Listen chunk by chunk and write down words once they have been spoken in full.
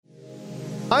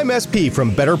I'm SP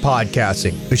from Better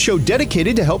Podcasting, a show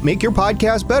dedicated to help make your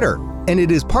podcast better. And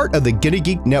it is part of the Get a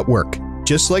Geek Network,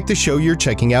 just like the show you're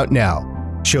checking out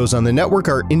now. Shows on the network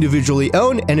are individually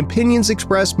owned and opinions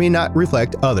expressed may not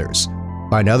reflect others.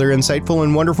 Find other insightful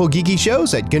and wonderful geeky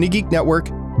shows at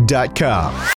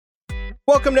GetAGeekNetwork.com.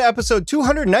 Welcome to episode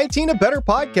 219 of Better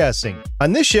Podcasting.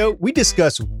 On this show, we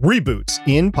discuss reboots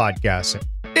in podcasting.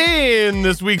 In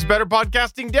this week's Better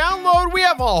Podcasting Download, we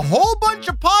have a whole bunch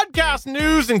of podcast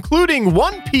news, including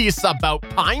one piece about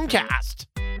Pinecast.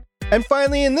 And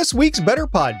finally, in this week's Better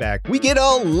Podback, we get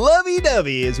all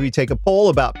lovey-dovey as we take a poll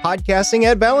about podcasting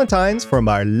at Valentine's from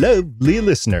our lovely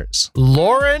listeners.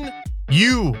 Lauren,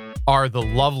 you are the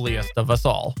loveliest of us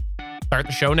all. Start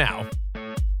the show now.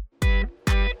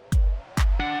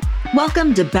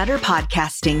 Welcome to Better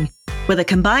Podcasting. With a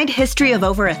combined history of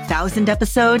over 1,000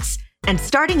 episodes, and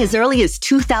starting as early as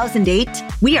 2008,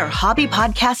 we are hobby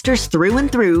podcasters through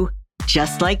and through,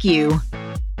 just like you.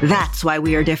 That's why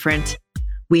we are different.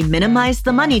 We minimize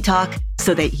the money talk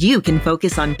so that you can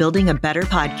focus on building a better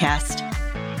podcast.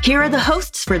 Here are the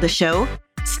hosts for the show,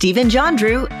 Stephen John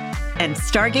Drew and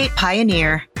Stargate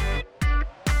Pioneer.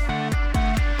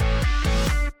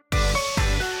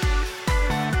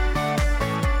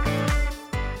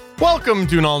 Welcome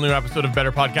to an all-new episode of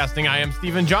Better Podcasting. I am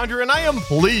Stephen John Drew, and I am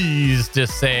pleased to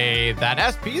say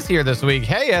that SP's here this week.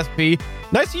 Hey, SP.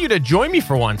 Nice of you to join me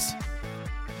for once.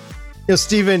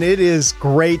 Stephen, it is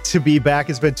great to be back.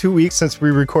 It's been 2 weeks since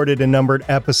we recorded a numbered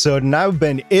episode, and I've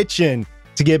been itching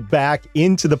to get back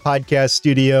into the podcast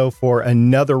studio for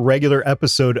another regular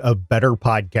episode of Better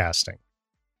Podcasting.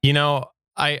 You know,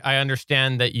 I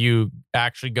understand that you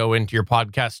actually go into your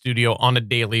podcast studio on a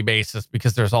daily basis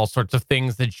because there's all sorts of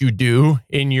things that you do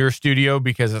in your studio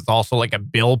because it's also like a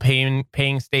bill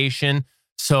paying station.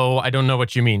 So I don't know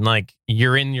what you mean. Like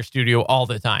you're in your studio all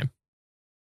the time.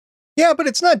 Yeah, but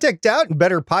it's not decked out in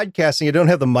Better Podcasting. I don't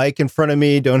have the mic in front of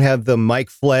me, don't have the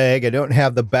mic flag, I don't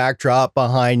have the backdrop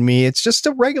behind me. It's just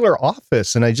a regular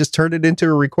office, and I just turned it into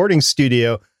a recording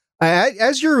studio.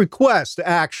 As your request,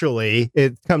 actually,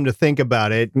 it come to think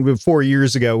about it, 4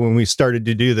 years ago when we started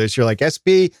to do this, you're like,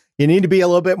 SP, you need to be a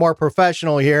little bit more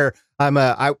professional here.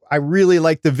 I really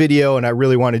like the video and I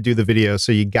really want to do the video,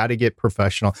 so you got to get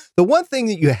professional. The one thing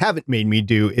that you haven't made me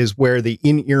do is wear the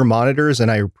in-ear monitors,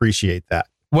 and I appreciate that.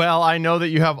 Well, I know that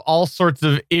you have all sorts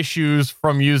of issues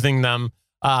from using them,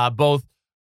 both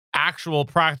actual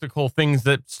practical things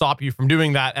that stop you from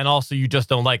doing that, and also you just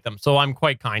don't like them. So I'm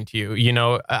quite kind to you. You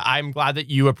know, I'm glad that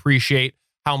you appreciate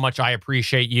how much I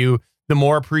appreciate you. The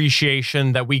more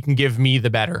appreciation that we can give me, the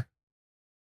better.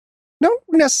 I don't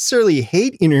necessarily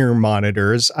hate in-ear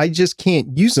monitors. I just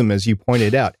can't use them, as you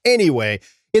pointed out. Anyway,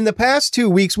 in the past 2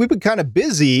 weeks, we've been kind of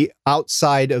busy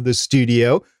outside of the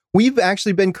studio. We've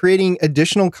actually been creating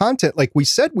additional content like we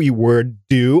said we would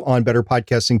do on Better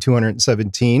Podcasting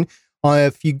 217.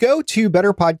 If you go to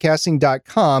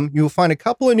betterpodcasting.com, you'll find a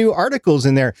couple of new articles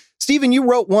in there. Stephen, you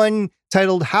wrote one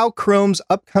titled How Chrome's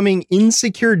Upcoming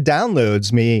Insecure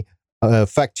Downloads May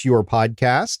Affect Your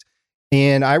Podcast.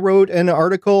 And I wrote an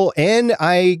article, and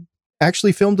I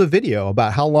actually filmed a video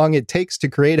about how long it takes to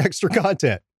create extra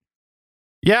content.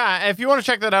 Yeah, if you want to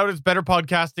check that out, it's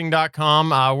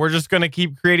betterpodcasting.com. We're just going to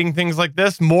keep creating things like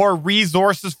this, more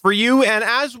resources for you. And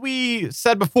as we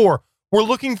said before, we're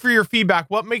looking for your feedback.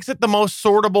 What makes it the most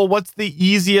sortable? What's the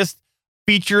easiest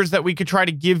features that we could try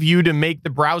to give you to make the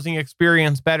browsing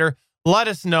experience better? Let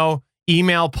us know.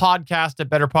 Email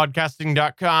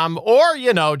podcast@betterpodcasting.com,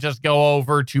 or, just go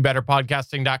over to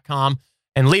betterpodcasting.com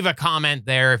and leave a comment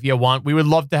there if you want. We would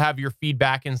love to have your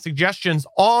feedback and suggestions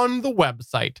on the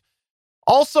website.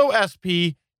 Also,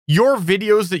 SP, your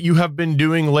videos that you have been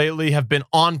doing lately have been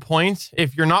on point.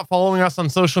 If you're not following us on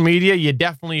social media, you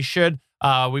definitely should.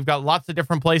 We've got lots of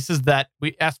different places that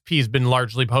SP's been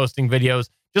largely posting videos,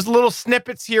 just little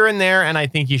snippets here and there. And I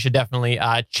think you should definitely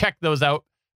check those out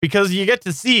because you get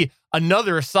to see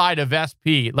another side of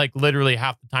SP, like literally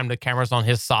half the time the camera's on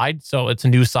his side. So it's a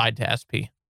new side to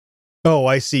SP. Oh,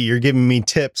 I see. You're giving me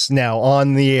tips now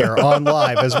on the air, on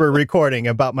live, as we're recording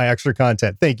about my extra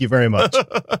content. Thank you very much.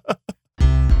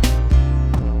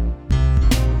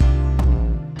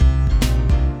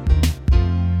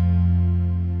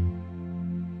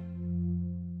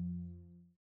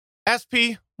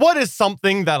 SP, what is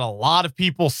something that a lot of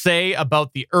people say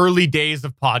about the early days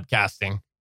of podcasting?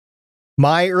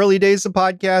 My early days of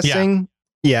podcasting?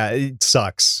 Yeah, it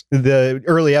sucks. The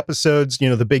early episodes,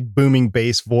 the big booming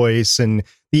bass voice and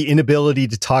the inability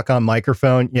to talk on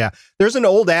microphone. Yeah, there's an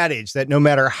old adage that no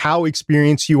matter how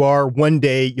experienced you are, one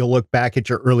day you'll look back at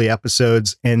your early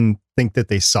episodes and think that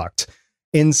they sucked.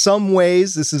 In some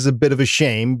ways, this is a bit of a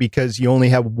shame because you only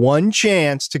have one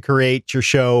chance to create your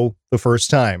show the first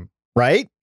time, right?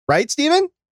 Right, Stephen?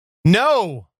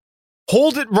 No.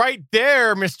 Hold it right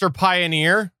there, Mr.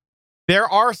 Pioneer. There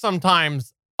are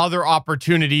sometimes other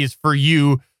opportunities for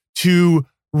you to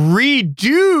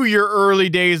redo your early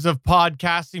days of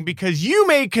podcasting because you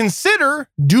may consider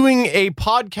doing a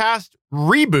podcast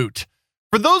reboot.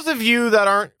 For those of you that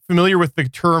aren't familiar with the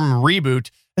term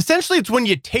reboot, essentially it's when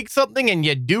you take something and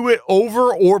you do it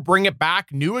over or bring it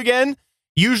back new again,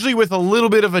 usually with a little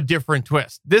bit of a different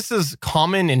twist. This is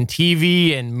common in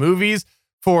TV and movies.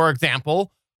 For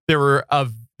example, there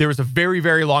was a very,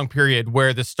 very long period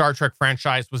where the Star Trek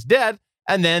franchise was dead,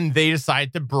 and then they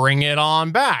decided to bring it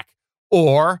on back.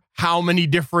 Or how many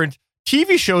different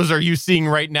TV shows are you seeing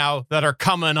right now that are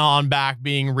coming on back,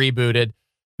 being rebooted?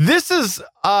 This is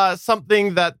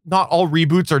something that not all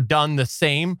reboots are done the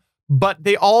same, but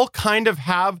they all kind of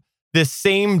have the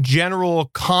same general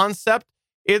concept.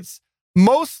 It's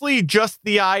mostly just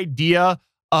the idea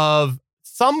of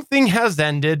something has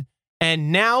ended,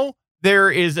 and now there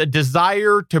is a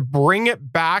desire to bring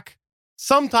it back,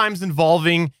 sometimes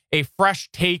involving a fresh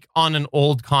take on an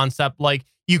old concept. Like,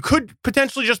 you could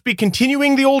potentially just be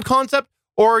continuing the old concept,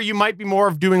 or you might be more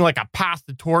of doing like a pass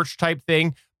the torch type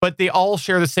thing, but they all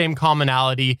share the same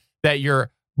commonality that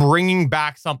you're bringing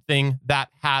back something that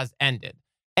has ended.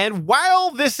 And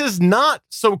while this is not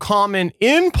so common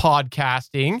in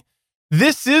podcasting,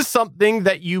 this is something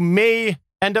that you may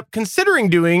end up considering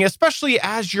doing, especially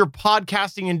as your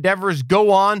podcasting endeavors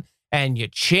go on and you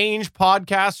change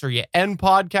podcasts or you end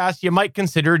podcasts. You might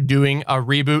consider doing a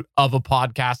reboot of a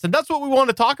podcast. And that's what we want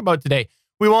to talk about today.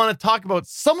 We want to talk about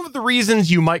some of the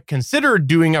reasons you might consider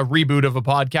doing a reboot of a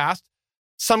podcast,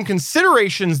 some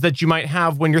considerations that you might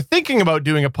have when you're thinking about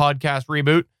doing a podcast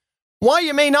reboot, why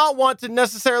you may not want to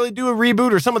necessarily do a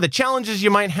reboot, or some of the challenges you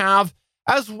might have,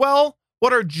 as well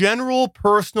what our general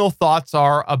personal thoughts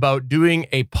are about doing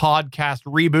a podcast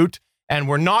reboot. And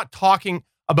we're not talking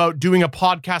about doing a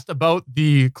podcast about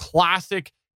the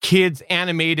classic kids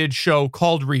animated show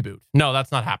called Reboot. No,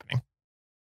 that's not happening.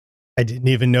 I didn't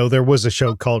even know there was a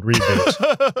show called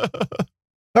Reboot.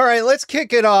 All right, let's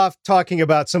kick it off talking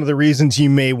about some of the reasons you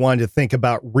may want to think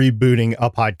about rebooting a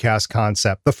podcast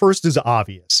concept. The first is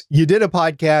obvious. You did a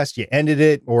podcast, you ended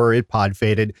it, or it pod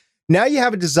faded. Now you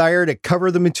have a desire to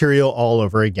cover the material all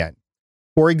over again.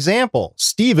 For example,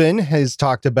 Stephen has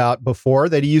talked about before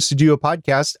that he used to do a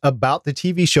podcast about the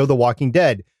TV show The Walking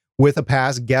Dead with a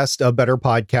past guest of Better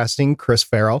Podcasting, Chris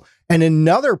Farrell, and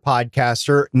another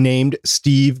podcaster named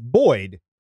Steve Boyd,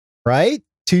 right?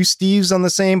 Two Steves on the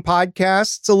same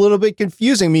podcast. It's a little bit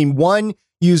confusing. I mean, one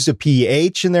used a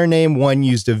PH in their name, one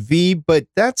used a V, but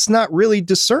that's not really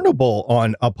discernible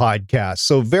on a podcast.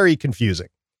 So very confusing.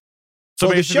 So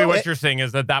basically what you're saying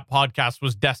is that podcast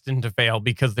was destined to fail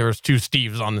because there was two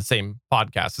Steves on the same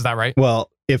podcast. Is that right? Well,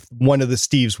 if one of the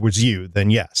Steves was you, then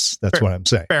yes, that's what I'm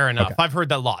saying. Fair enough. Okay. I've heard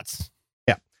that lots.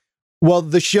 Yeah. Well,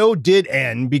 the show did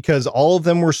end because all of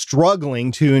them were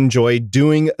struggling to enjoy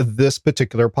doing this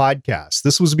particular podcast.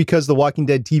 This was because the Walking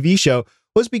Dead TV show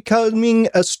was becoming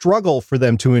a struggle for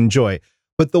them to enjoy.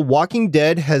 But The Walking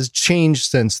Dead has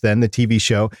changed since then, the TV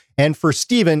show. And for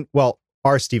Stephen, well,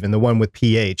 our Stephen, the one with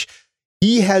PH,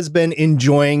 he has been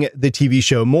enjoying the TV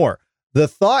show more. The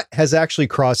thought has actually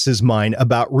crossed his mind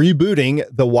about rebooting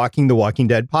the Walking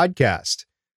Dead podcast.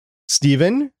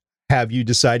 Stephen, have you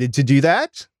decided to do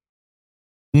that?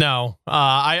 No,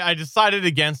 I decided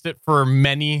against it for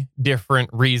many different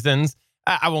reasons.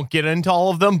 I won't get into all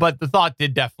of them, but the thought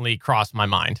did definitely cross my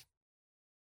mind.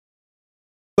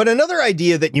 But another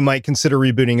idea that you might consider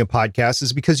rebooting a podcast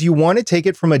is because you want to take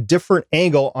it from a different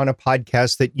angle on a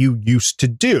podcast that you used to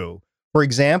do. For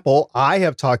example, I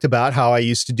have talked about how I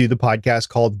used to do the podcast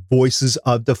called Voices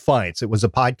of Defiance. It was a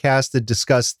podcast that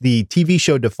discussed the TV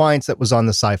show Defiance that was on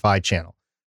the Sci-Fi Channel.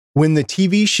 When the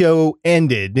TV show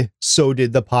ended, so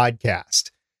did the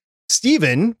podcast.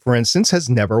 Stephen, for instance, has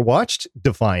never watched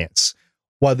Defiance.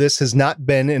 While this has not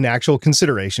been an actual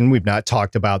consideration, we've not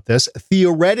talked about this,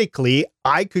 theoretically,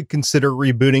 I could consider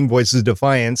rebooting Voices of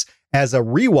Defiance as a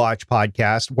rewatch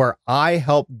podcast where I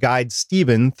help guide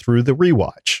Stephen through the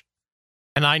rewatch.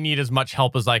 And I need as much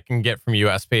help as I can get from you,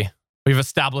 SP. We've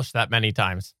established that many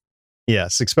times.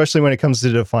 Yes, especially when it comes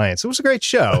to Defiance. It was a great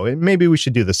show, and maybe we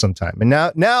should do this sometime. And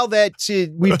now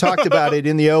that we've talked about it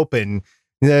in the open,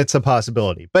 that's a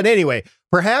possibility. But anyway,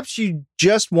 perhaps you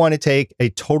just want to take a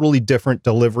totally different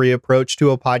delivery approach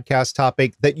to a podcast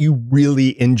topic that you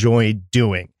really enjoy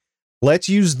doing. Let's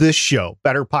use this show,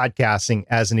 Better Podcasting,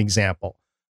 as an example.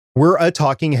 We're a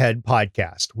talking head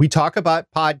podcast. We talk about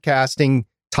podcasting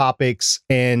topics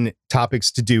and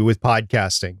topics to do with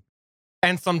podcasting.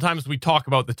 And sometimes we talk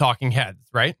about the talking heads,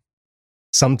 right?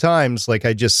 Sometimes, like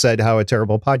I just said, how a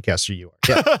terrible podcaster you are.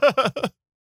 Yeah.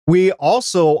 We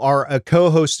also are a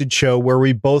co-hosted show where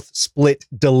we both split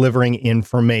delivering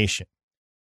information.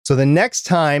 So the next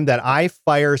time that I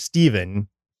fire Steven,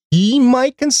 he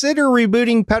might consider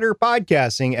rebooting Better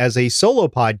Podcasting as a solo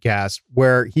podcast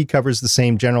where he covers the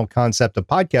same general concept of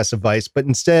podcast advice, but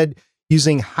instead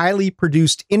using highly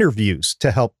produced interviews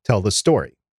to help tell the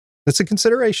story. That's a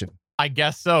consideration. I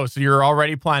guess so. So you're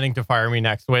already planning to fire me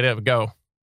next. Way to go.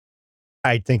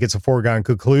 I think it's a foregone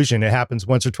conclusion. It happens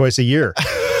once or twice a year.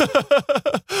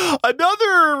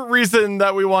 Another reason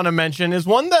that we want to mention is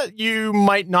one that you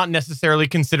might not necessarily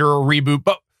consider a reboot,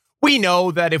 but we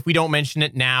know that if we don't mention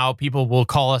it now, people will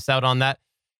call us out on that.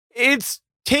 It's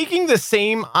taking the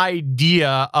same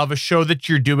idea of a show that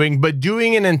you're doing, but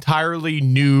doing an entirely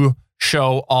new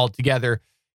show altogether.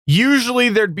 Usually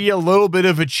there'd be a little bit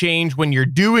of a change when you're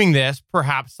doing this,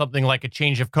 perhaps something like a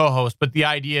change of co-host, but the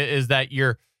idea is that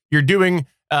you're doing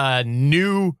a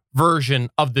new version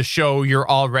of the show you're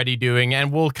already doing,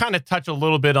 and we'll kind of touch a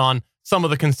little bit on some of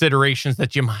the considerations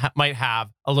that you might have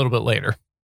a little bit later.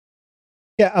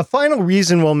 Yeah, a final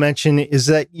reason we'll mention is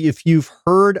that if you've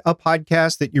heard a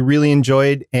podcast that you really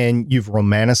enjoyed and you've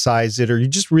romanticized it or you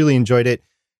just really enjoyed it,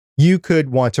 you could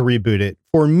want to reboot it.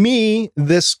 For me,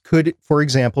 this could, for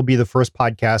example, be the first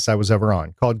podcast I was ever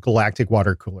on called Galactic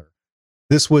Water Cooler.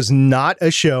 This was not a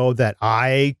show that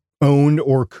I owned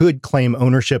or could claim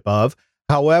ownership of.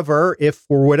 However, if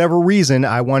for whatever reason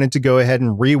I wanted to go ahead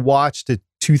and rewatch the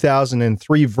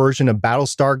 2003 version of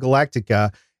Battlestar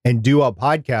Galactica and do a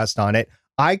podcast on it,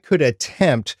 I could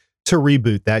attempt to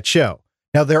reboot that show.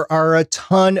 Now, there are a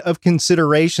ton of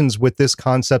considerations with this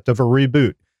concept of a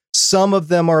reboot. Some of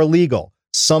them are legal,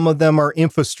 some of them are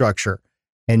infrastructure,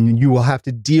 and you will have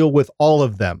to deal with all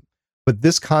of them. But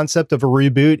this concept of a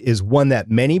reboot is one that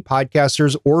many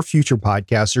podcasters or future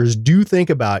podcasters do think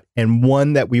about, and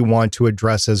one that we want to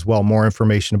address as well. More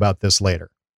information about this later.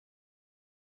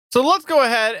 So let's go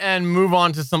ahead and move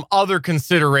on to some other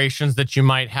considerations that you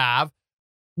might have.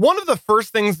 One of the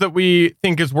first things that we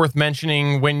think is worth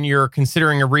mentioning when you're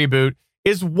considering a reboot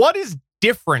is what is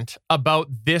different about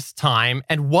this time,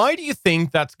 and why do you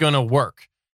think that's going to work?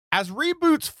 As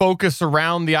reboots focus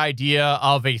around the idea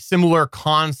of a similar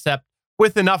concept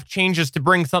with enough changes to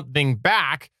bring something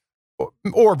back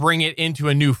or bring it into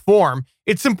a new form,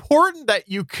 it's important that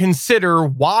you consider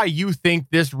why you think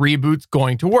this reboot's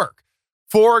going to work.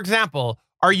 For example,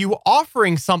 are you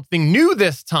offering something new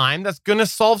this time that's going to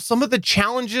solve some of the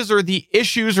challenges or the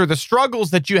issues or the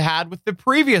struggles that you had with the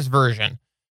previous version?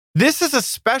 This is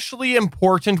especially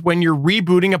important when you're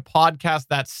rebooting a podcast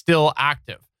that's still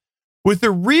active. With a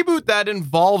reboot that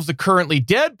involves a currently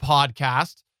dead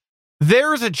podcast,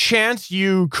 there's a chance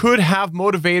you could have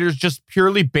motivators just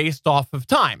purely based off of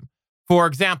time. For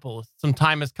example, some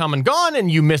time has come and gone and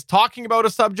you miss talking about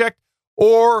a subject,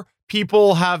 or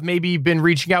people have maybe been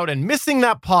reaching out and missing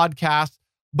that podcast,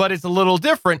 but it's a little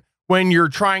different when you're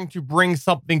trying to bring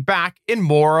something back in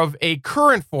more of a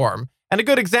current form. And a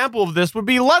good example of this would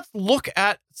be, let's look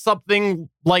at something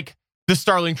like the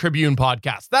Starling Tribune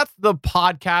podcast. That's the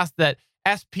podcast that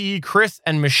SP, Chris,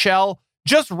 and Michelle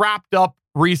just wrapped up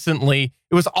recently.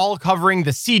 It was all covering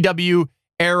the CW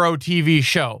Arrow TV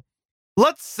show.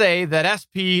 Let's say that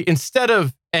SP, instead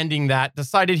of ending that,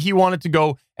 decided he wanted to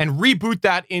go and reboot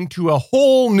that into a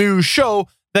whole new show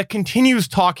that continues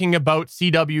talking about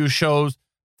CW shows,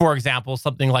 for example,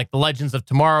 something like the Legends of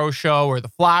Tomorrow show or The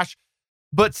Flash,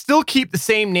 but still keep the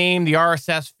same name, the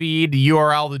RSS feed, the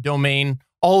URL, the domain,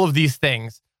 all of these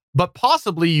things, but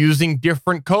possibly using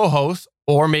different co-hosts,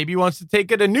 or maybe wants to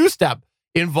take it a new step,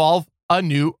 involve a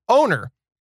new owner.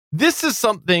 This is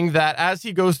something that as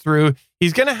he goes through,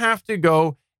 he's going to have to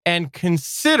go and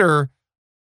consider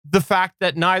the fact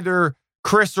that neither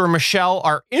Chris or Michelle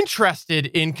are interested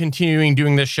in continuing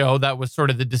doing this show. That was sort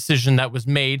of the decision that was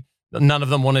made. None of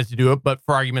them wanted to do it, but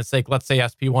for argument's sake, let's say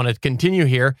SP wanted to continue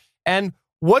here. And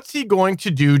what's he going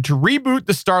to do to reboot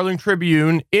the Starling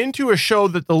Tribune into a show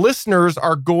that the listeners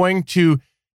are going to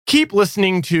keep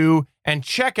listening to and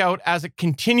check out as it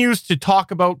continues to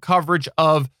talk about coverage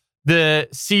of the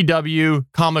CW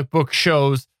comic book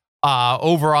shows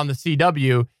over on the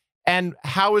CW? And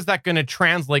how is that going to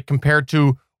translate compared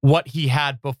to what he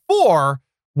had before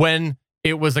when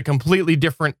it was a completely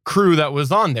different crew that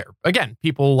was on there? Again,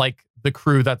 people like the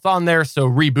crew that's on there, so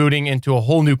rebooting into a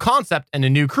whole new concept and a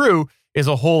new crew is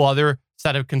a whole other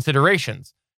set of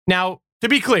considerations. Now, to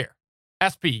be clear,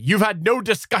 SP, you've had no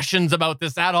discussions about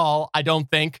this at all, I don't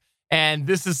think. and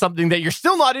this is something that you're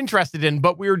still not interested in,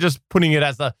 but we were just putting it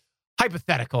as a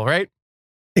hypothetical, right?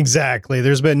 Exactly.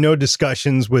 There's been no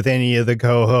discussions with any of the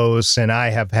co-hosts, and I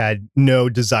have had no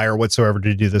desire whatsoever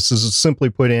to do this. This is simply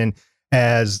put in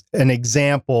as an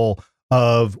example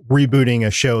of rebooting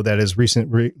a show that is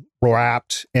recently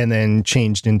wrapped and then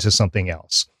changed into something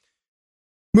else.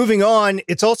 Moving on,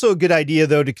 it's also a good idea,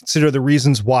 though, to consider the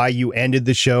reasons why you ended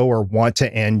the show or want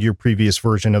to end your previous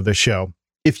version of the show.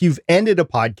 If you've ended a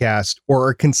podcast or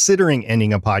are considering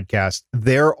ending a podcast,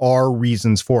 there are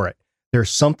reasons for it. There's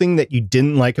something that you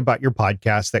didn't like about your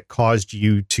podcast that caused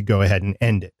you to go ahead and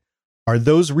end it. Are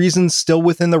those reasons still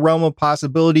within the realm of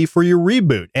possibility for your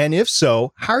reboot? And if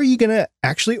so, how are you going to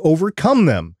actually overcome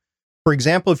them? For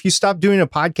example, if you stopped doing a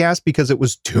podcast because it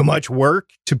was too much work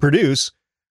to produce,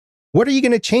 what are you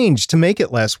going to change to make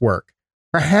it less work?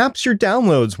 Perhaps your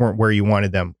downloads weren't where you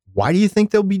wanted them. Why do you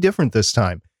think they'll be different this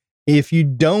time? If you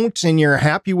don't and you're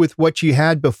happy with what you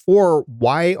had before,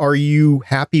 why are you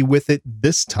happy with it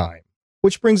this time?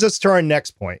 Which brings us to our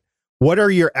next point. What are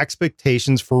your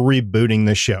expectations for rebooting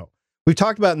the show? We've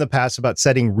talked about in the past about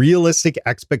setting realistic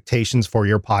expectations for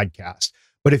your podcast.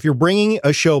 But if you're bringing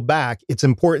a show back, it's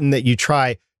important that you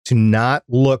try to not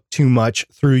look too much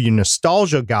through your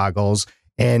nostalgia goggles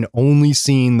and only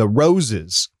seeing the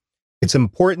roses. It's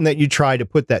important that you try to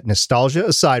put that nostalgia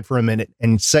aside for a minute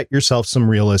and set yourself some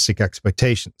realistic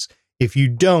expectations. If you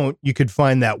don't, you could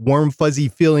find that warm, fuzzy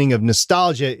feeling of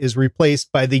nostalgia is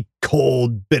replaced by the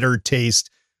cold, bitter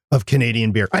taste of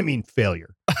Canadian beer. I mean,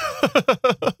 failure.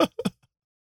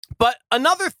 But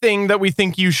another thing that we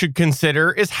think you should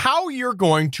consider is how you're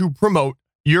going to promote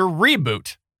your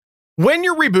reboot. When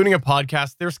you're rebooting a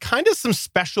podcast, there's kind of some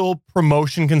special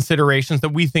promotion considerations that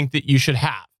we think that you should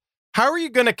have. How are you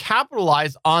going to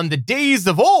capitalize on the days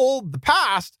of old, the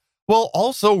past, while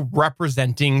also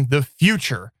representing the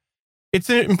future?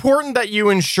 It's important that you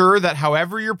ensure that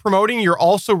however you're promoting, you're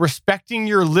also respecting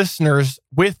your listeners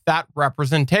with that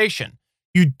representation.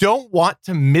 You don't want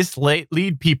to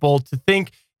mislead people to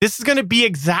think this is going to be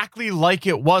exactly like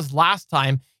it was last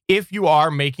time if you are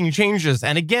making changes.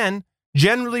 And again,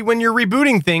 generally when you're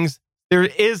rebooting things, there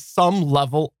is some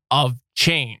level of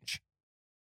change.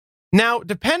 Now,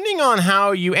 depending on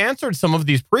how you answered some of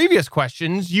these previous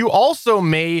questions, you also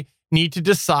may need to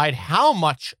decide how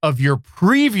much of your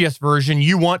previous version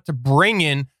you want to bring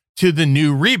in to the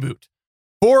new reboot.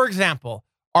 For example,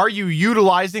 are you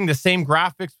utilizing the same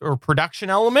graphics or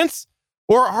production elements?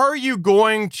 Or are you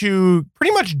going to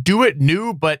pretty much do it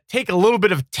new, but take a little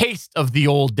bit of taste of the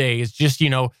old days, just,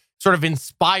 sort of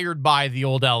inspired by the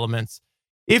old elements?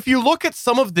 If you look at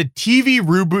some of the TV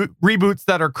reboots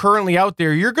that are currently out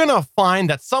there, you're going to find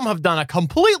that some have done a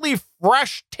completely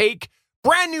fresh take,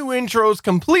 brand new intros,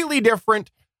 completely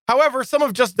different. However, some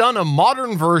have just done a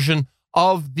modern version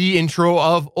of the intro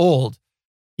of old.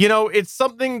 It's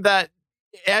something that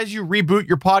as you reboot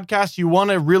your podcast, you want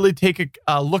to really take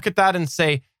a look at that and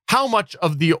say, how much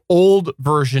of the old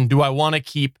version do I want to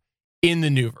keep in the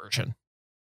new version?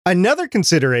 Another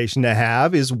consideration to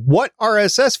have is what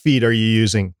RSS feed are you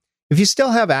using? If you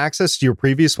still have access to your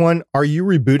previous one, are you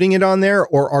rebooting it on there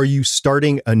or are you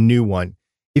starting a new one?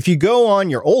 If you go on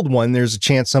your old one, there's a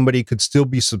chance somebody could still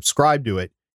be subscribed to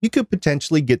it. You could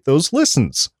potentially get those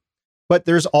listens. But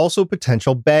there's also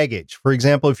potential baggage. For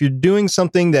example, if you're doing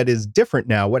something that is different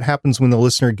now, what happens when the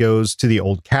listener goes to the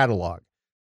old catalog?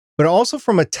 But also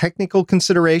from a technical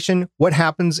consideration, what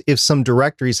happens if some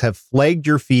directories have flagged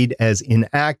your feed as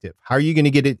inactive? How are you going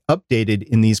to get it updated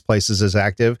in these places as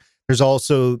active? There's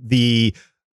also the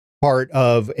part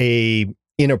of a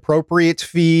inappropriate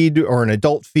feed or an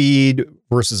adult feed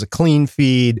versus a clean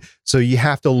feed. So you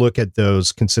have to look at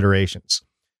those considerations.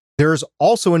 There's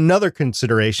also another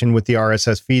consideration with the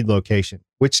RSS feed location,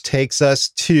 which takes us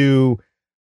to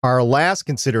our last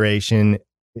consideration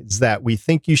is that we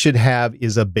think you should have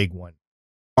is a big one.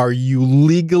 Are you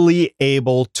legally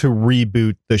able to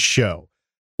reboot the show?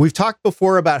 We've talked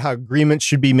before about how agreements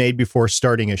should be made before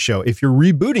starting a show. If you're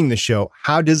rebooting the show,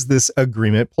 how does this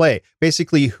agreement play?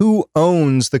 Basically, who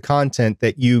owns the content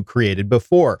that you created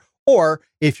before? Or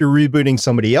if you're rebooting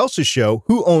somebody else's show,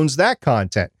 who owns that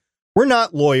content? We're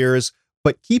not lawyers,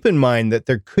 but keep in mind that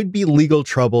there could be legal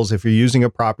troubles if you're using a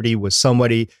property with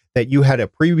somebody that you had a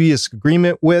previous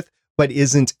agreement with, but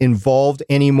isn't involved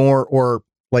anymore, or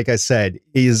like I said,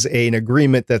 is an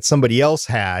agreement that somebody else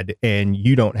had and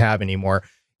you don't have anymore.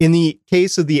 In the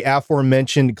case of the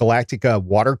aforementioned Galactica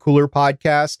water cooler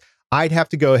podcast, I'd have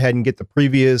to go ahead and get the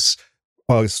previous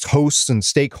hosts and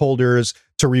stakeholders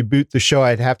to reboot the show.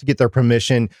 I'd have to get their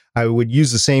permission. I would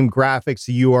use the same graphics,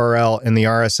 the URL, and the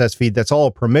RSS feed. That's all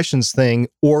a permissions thing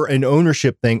or an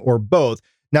ownership thing or both.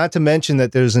 not to mention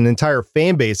that there's an entire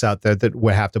fan base out there that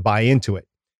would have to buy into it.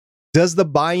 Does the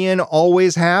buy-in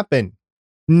always happen?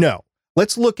 No.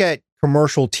 Let's look at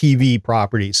commercial TV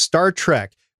properties. Star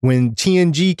Trek, when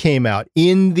TNG came out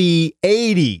in the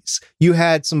 80s, you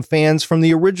had some fans from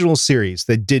the original series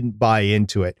that didn't buy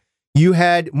into it. You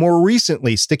had more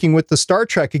recently, sticking with the Star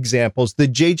Trek examples, the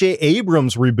J.J.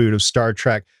 Abrams reboot of Star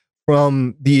Trek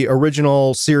from the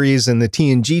original series and the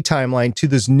TNG timeline to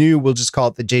this new, we'll just call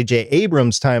it the J.J.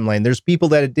 Abrams timeline. There's people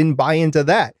that didn't buy into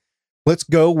that. Let's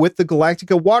go with the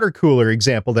Galactica water cooler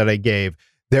example that I gave.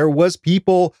 There was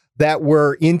people that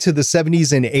were into the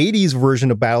 70s and 80s version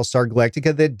of Battlestar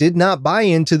Galactica that did not buy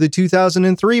into the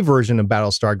 2003 version of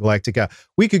Battlestar Galactica.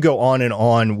 We could go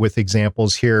on with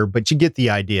examples here, but you get the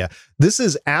idea. This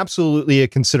is absolutely a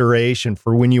consideration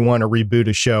for when you want to reboot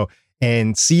a show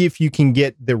and see if you can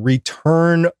get the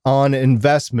return on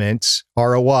investment,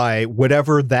 ROI,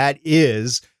 whatever that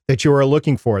is that you are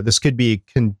looking for. This could be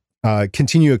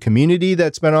continue a community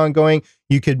that's been ongoing.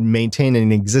 You could maintain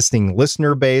an existing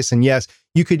listener base. And yes,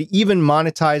 you could even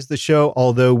monetize the show,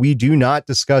 although we do not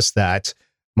discuss that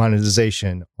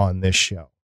monetization on this show.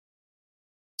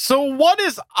 So what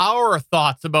is our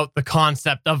thoughts about the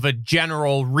concept of a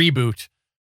general reboot?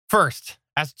 First,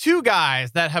 as two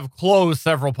guys that have closed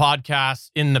several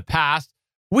podcasts in the past,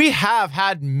 we have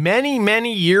had many,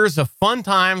 many years of fun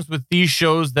times with these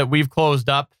shows that we've closed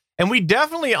up. And we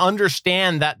definitely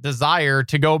understand that desire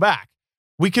to go back.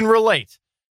 We can relate.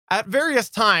 At various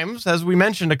times, as we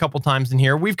mentioned a couple times in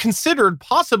here, we've considered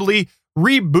possibly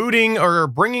rebooting or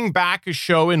bringing back a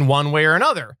show in one way or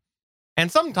another.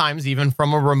 And sometimes even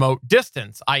from a remote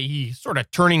distance, i.e. sort of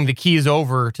turning the keys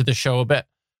over to the show a bit.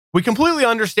 We completely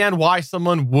understand why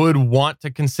someone would want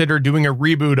to consider doing a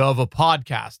reboot of a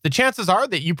podcast. The chances are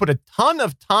that you put a ton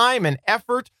of time and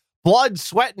effort, blood,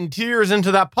 sweat, and tears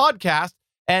into that podcast.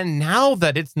 And now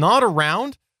that it's not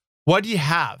around, what do you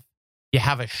have? You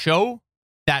have a show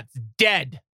that's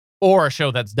dead or a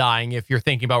show that's dying if you're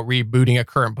thinking about rebooting a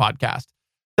current podcast.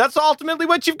 That's ultimately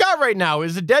what you've got right now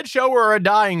is a dead show or a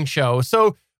dying show.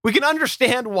 So we can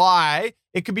understand why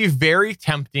it could be very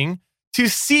tempting to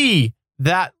see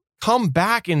that come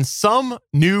back in some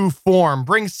new form,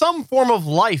 bring some form of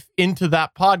life into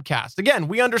that podcast. Again,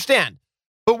 we understand.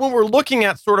 But when we're looking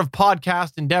at sort of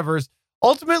podcast endeavors,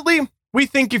 ultimately, we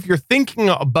think if you're thinking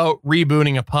about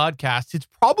rebooting a podcast, it's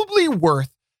probably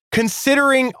worth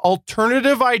considering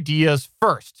alternative ideas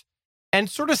first and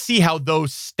sort of see how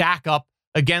those stack up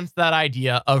against that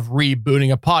idea of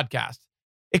rebooting a podcast.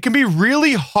 It can be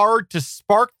really hard to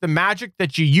spark the magic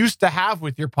that you used to have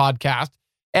with your podcast,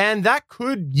 and that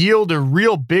could yield a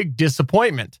real big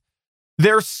disappointment.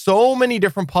 There's so many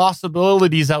different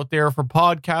possibilities out there for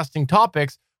podcasting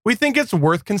topics. We think it's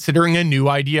worth considering a new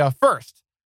idea first.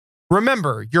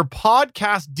 Remember, your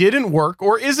podcast didn't work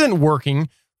or isn't working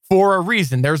for a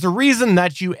reason. There's a reason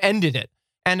that you ended it.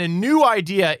 And a new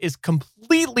idea is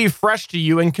completely fresh to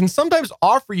you and can sometimes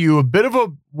offer you a bit of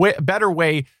a better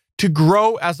way to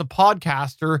grow as a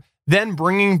podcaster than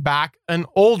bringing back an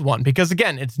old one. Because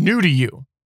again, it's new to you.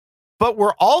 But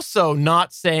we're also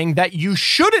not saying that you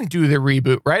shouldn't do the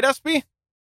reboot, right, SB?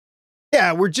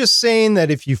 Yeah, we're just saying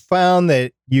that if you found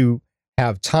that you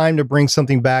have time to bring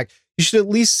something back, you should at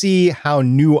least see how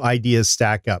new ideas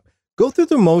stack up. Go through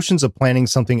the motions of planning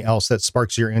something else that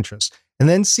sparks your interest, and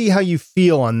then see how you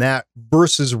feel on that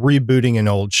versus rebooting an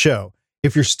old show.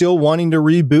 If you're still wanting to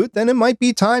reboot, then it might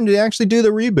be time to actually do the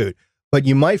reboot. But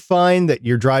you might find that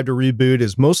your drive to reboot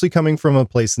is mostly coming from a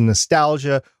place of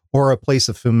nostalgia or a place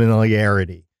of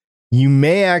familiarity. You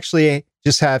may actually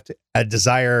just have a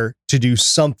desire to do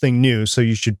something new, so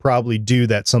you should probably do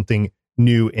that something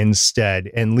new instead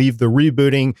and leave the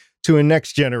rebooting to a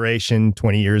next generation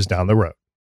 20 years down the road.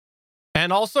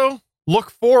 And also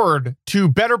look forward to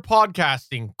Better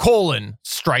Podcasting: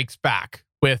 Strikes Back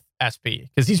with SP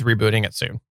because he's rebooting it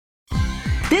soon.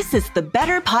 This is the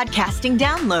Better Podcasting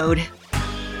Download.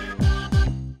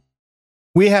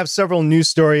 We have several news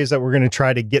stories that we're going to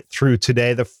try to get through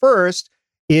today. The first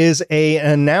is an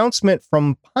announcement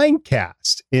from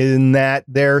Pinecast in that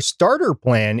their starter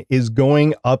plan is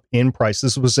going up in price.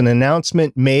 This was an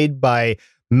announcement made by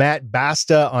Matt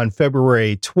Basta on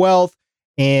February 12th,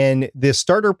 and the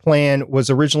starter plan was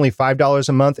originally $5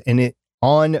 a month, and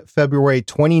on February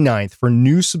 29th, for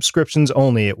new subscriptions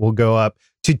only, it will go up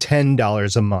to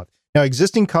 $10 a month. Now,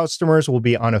 existing customers will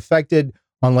be unaffected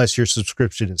unless your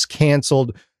subscription is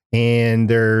canceled, and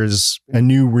there's a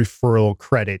new referral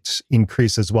credit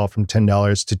increase as well from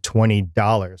 $10 to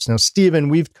 $20. Now, Stephen,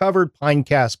 we've covered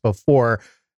Pinecast before.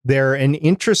 They're an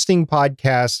interesting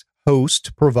podcast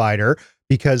host provider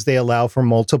because they allow for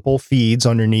multiple feeds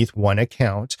underneath one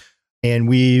account. And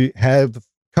we have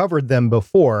covered them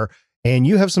before. And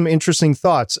you have some interesting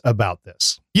thoughts about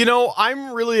this. You know,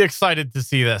 I'm really excited to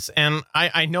see this. And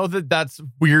I know that that's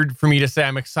weird for me to say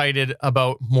I'm excited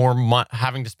about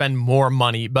having to spend more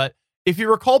money. But if you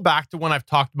recall back to when I've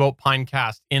talked about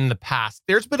Pinecast in the past,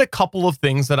 there's been a couple of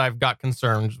things that I've got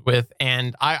concerns with.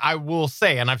 And I will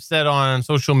say, and I've said on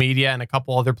social media and a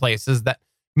couple other places, that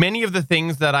many of the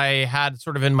things that I had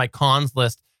sort of in my cons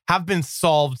list have been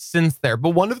solved since there. But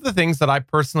one of the things that I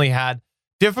personally had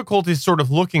difficulty sort of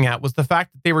looking at was the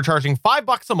fact that they were charging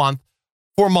 $5 a month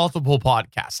for multiple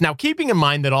podcasts. Now, keeping in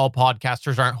mind that all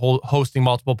podcasters aren't hosting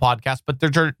multiple podcasts, but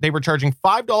they were charging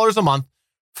 $5 a month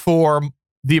for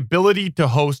the ability to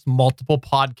host multiple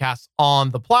podcasts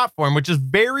on the platform, which is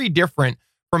very different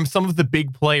from some of the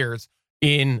big players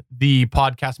in the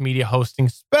podcast media hosting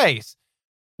space.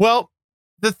 Well,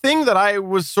 the thing that I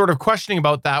was sort of questioning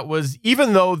about that was,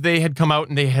 even though they had come out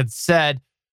and they had said,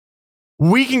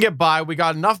 we can get by. We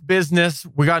got enough business.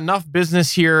 We got enough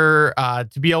business here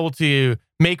to be able to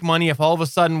make money. If all of a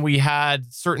sudden we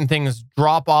had certain things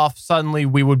drop off, suddenly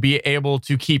we would be able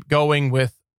to keep going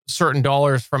with certain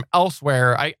dollars from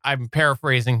elsewhere. I'm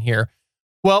paraphrasing here.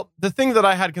 Well, the thing that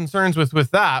I had concerns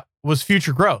with that was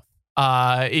future growth.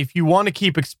 If you want to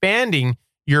keep expanding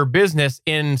your business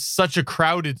in such a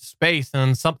crowded space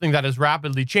and something that is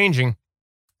rapidly changing,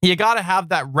 you got to have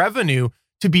that revenue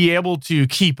to be able to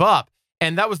keep up.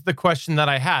 And that was the question that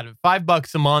I had.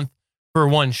 $5 a month for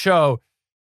one show,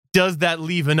 does that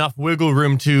leave enough wiggle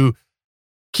room to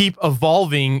keep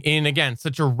evolving in, again,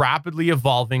 such a rapidly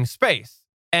evolving space?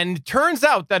 And it turns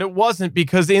out that it wasn't,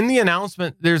 because in the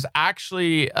announcement, there's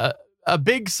actually a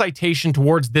big citation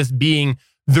towards this being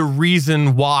the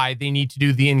reason why they need to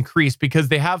do the increase, because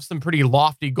they have some pretty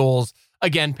lofty goals,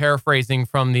 again, paraphrasing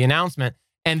from the announcement,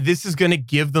 and this is going to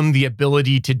give them the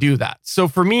ability to do that. So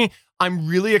for me, I'm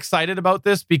really excited about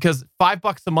this, because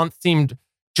 $5 a month seemed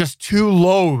just too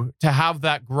low to have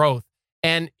that growth.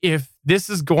 And if this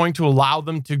is going to allow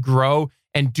them to grow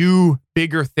and do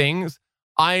bigger things,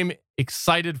 I'm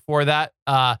excited for that.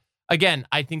 Again,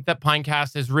 I think that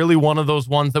Pinecast is really one of those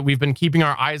ones that we've been keeping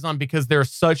our eyes on, because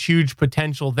there's such huge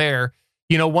potential there.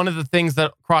 You know, one of the things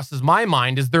that crosses my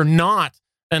mind is they're not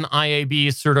an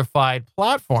IAB certified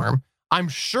platform. I'm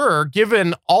sure,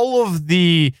 given all of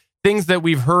the things that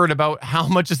we've heard about how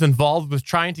much is involved with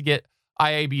trying to get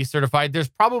IAB certified, there's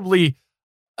probably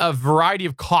a variety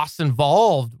of costs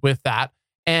involved with that.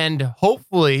 And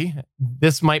hopefully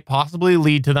this might possibly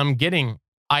lead to them getting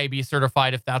IAB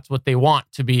certified if that's what they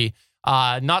want to be.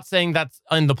 Not saying that's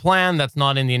in the plan, that's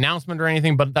not in the announcement or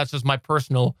anything, but that's just my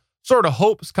personal sort of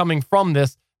hopes coming from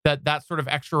this, that sort of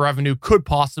extra revenue could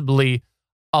possibly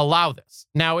allow this.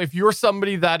 Now, if you're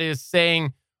somebody that is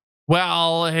saying,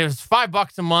 well, it's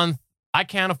 $5 a month, I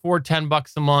can't afford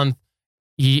 $10 a month,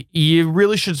 you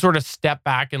really should sort of step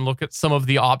back and look at some of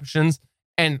the options.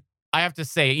 And I have to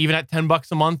say, even at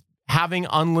 $10 a month, having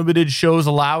unlimited shows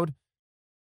allowed,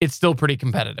 it's still pretty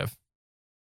competitive.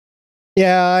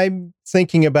 Yeah, I'm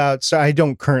thinking about, so I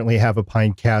don't currently have a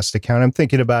Pinecast account. I'm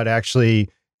thinking about actually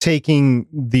taking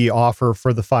the offer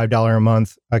for the $5 a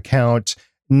month account.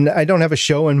 I don't have a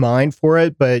show in mind for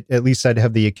it, but at least I'd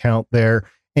have the account there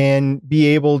and be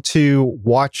able to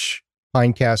watch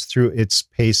Pinecast through its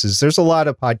paces. There's a lot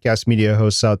of podcast media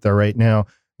hosts out there right now,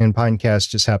 and Pinecast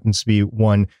just happens to be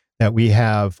one that we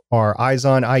have our eyes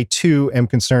on. I too am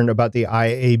concerned about the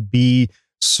IAB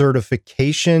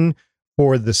certification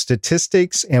for the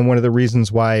statistics, and one of the reasons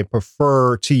why I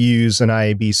prefer to use an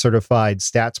IAB certified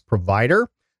stats provider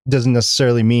doesn't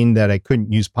necessarily mean that I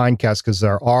couldn't use Pinecast, because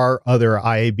there are other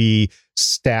IAB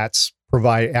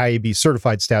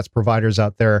certified stats providers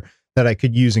out there that I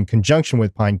could use in conjunction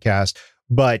with Pinecast.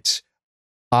 But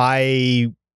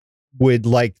I would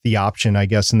like the option, I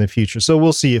guess, in the future. So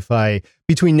we'll see if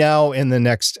between now and the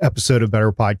next episode of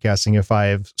Better Podcasting, if I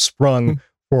have sprung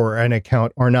for an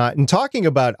account or not. And talking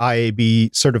about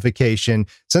IAB certification,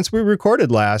 since we recorded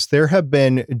last, there have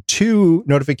been 2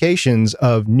 notifications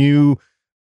of new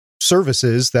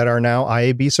services that are now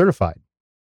IAB certified.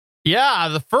 Yeah,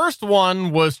 the first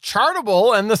one was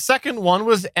Chartable, and the second one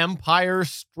was Empire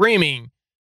Streaming.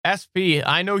 SP,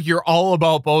 I know you're all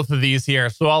about both of these here,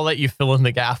 so I'll let you fill in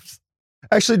the gaps.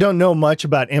 I actually don't know much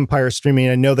about Empire Streaming.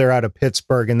 I know they're out of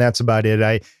Pittsburgh, and that's about it.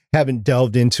 I haven't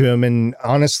delved into them. And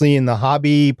honestly, in the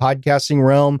hobby podcasting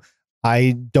realm,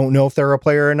 I don't know if they're a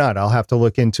player or not. I'll have to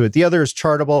look into it. The other is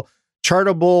Chartable.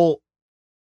 Chartable,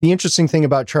 the interesting thing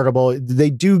about Chartable, they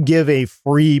do give a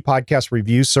free podcast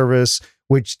review service,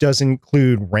 which does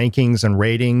include rankings and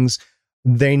ratings.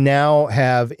 they now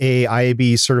have a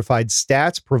IAB certified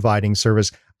stats providing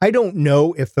service. I don't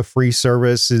know if the free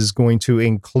service is going to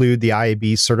include the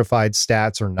IAB certified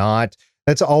stats or not.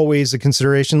 That's always a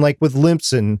consideration. Like with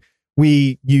Libsyn,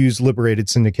 we use Liberated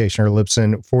Syndication or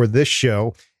Libsyn for this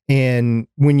show. And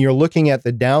when you're looking at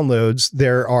the downloads,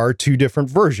 there are two different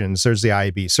versions. There's the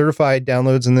IAB certified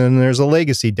downloads, and then there's a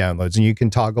legacy downloads, and you can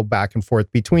toggle back and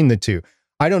forth between the two.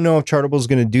 I don't know if Chartable is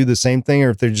going to do the same thing or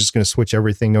if they're just going to switch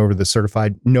everything over to the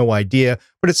certified. No idea,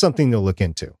 but it's something to look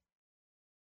into.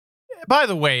 By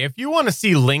the way, if you want to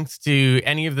see links to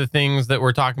any of the things that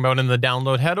we're talking about in the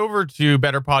download, head over to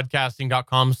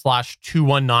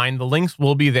betterpodcasting.com/219. The links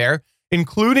will be there,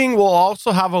 including we'll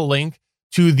also have a link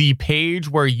to the page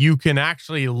where you can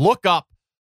actually look up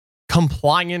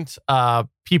compliant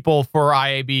people for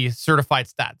IAB certified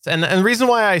stats. And the reason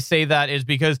why I say that is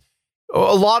because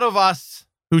a lot of us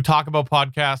who talk about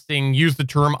podcasting use the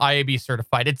term IAB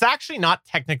certified. It's actually not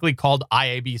technically called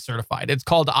IAB certified. It's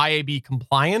called IAB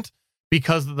compliant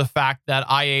because of the fact that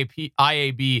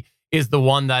IAB is the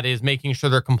one that is making sure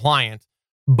they're compliant.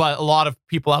 But a lot of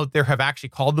people out there have actually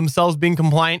called themselves being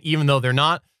compliant, even though they're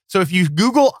not. So if you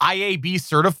Google IAB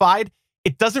certified,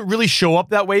 it doesn't really show up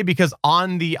that way because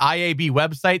on the IAB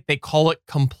website, they call it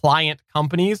compliant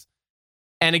companies.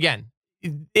 And again,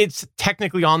 it's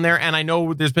technically on there. And I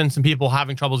know there's been some people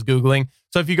having troubles Googling.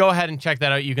 So if you go ahead and check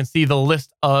that out, you can see the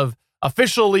list of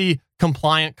officially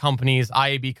compliant companies,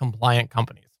 IAB compliant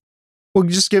companies. Well,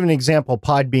 just give an example.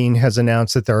 Podbean has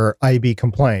announced that they're IAB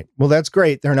compliant. Well, that's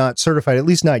great. They're not certified, at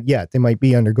least not yet. They might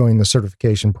be undergoing the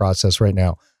certification process right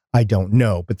now. I don't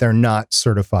know, but they're not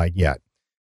certified yet.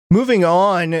 Moving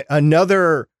on,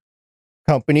 another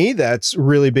company that's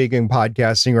really big in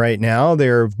podcasting right now,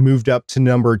 they've moved up to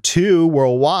number 2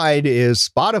 worldwide, is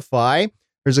Spotify.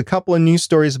 There's a couple of news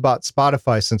stories about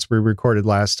Spotify since we recorded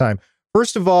last time.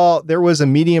 First of all, there was a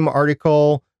Medium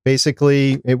article.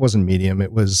 Basically, it wasn't Medium,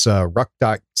 it was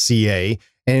ruck.ca.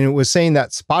 And it was saying that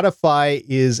Spotify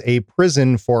is a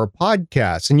prison for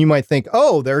podcasts. And you might think,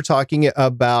 oh, they're talking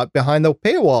about behind the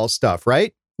paywall stuff,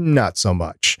 right? Not so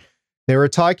much. They were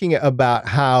talking about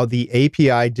how the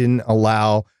API didn't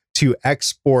allow to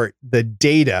export the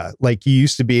data like you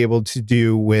used to be able to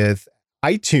do with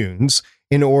iTunes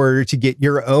in order to get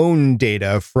your own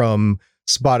data from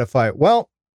Spotify. Well,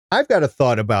 I've got a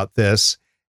thought about this.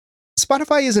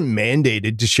 Spotify isn't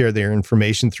mandated to share their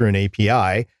information through an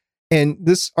API. And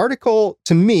this article,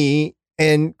 to me,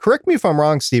 and correct me if I'm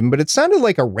wrong, Stephen, but it sounded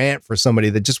like a rant for somebody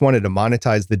that just wanted to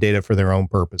monetize the data for their own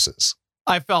purposes.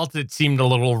 I felt it seemed a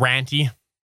little ranty.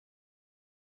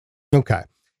 Okay.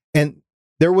 And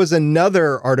there was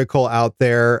another article out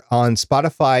there on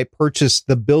Spotify purchased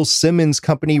the Bill Simmons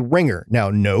company Ringer. Now,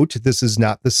 note, this is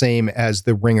not the same as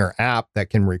the Ringer app that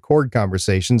can record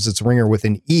conversations. It's Ringer with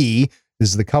an E.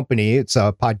 This is the company. It's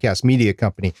a podcast media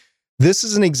company. This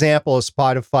is an example of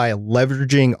Spotify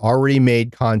leveraging already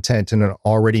made content in an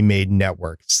already made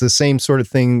network. It's the same sort of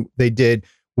thing they did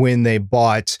when they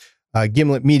bought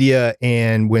Gimlet Media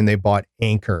and when they bought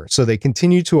Anchor. So they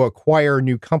continue to acquire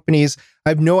new companies. I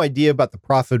have no idea about the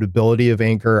profitability of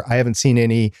Anchor. I haven't seen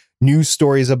any news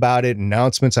stories about it,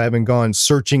 announcements. I haven't gone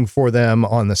searching for them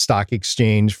on the stock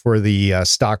exchange for the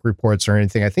stock reports or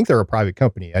anything. I think they're a private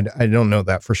company. I don't know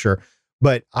that for sure.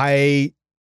 But I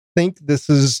think this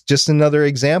is just another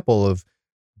example of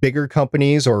bigger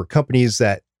companies or companies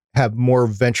that have more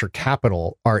venture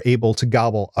capital are able to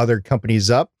gobble other companies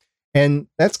up. And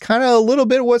that's kind of a little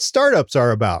bit what startups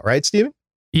are about, right, Stephen?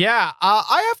 Yeah,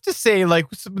 I have to say, like,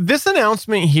 this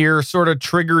announcement here sort of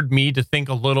triggered me to think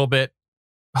a little bit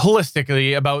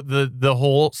holistically about the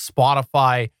whole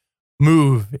Spotify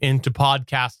move into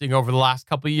podcasting over the last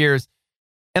couple of years.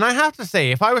 And I have to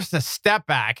say, if I was to step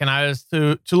back and I was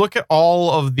to look at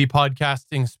all of the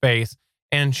podcasting space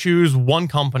and choose one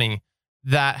company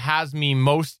that has me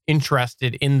most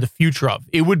interested in the future of,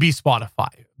 it would be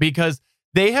Spotify, because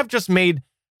they have just made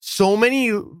so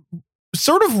many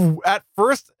sort of at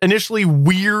first initially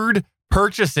weird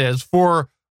purchases for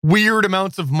weird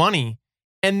amounts of money.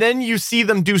 And then you see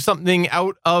them do something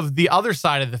out of the other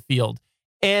side of the field.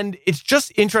 And it's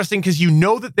just interesting because you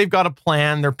know that they've got a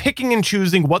plan. They're picking and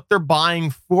choosing what they're buying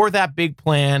for that big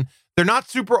plan. They're not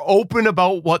super open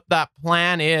about what that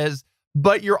plan is,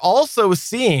 but you're also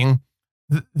seeing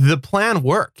the plan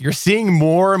work. You're seeing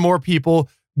more and more people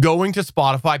going to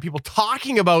Spotify, people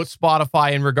talking about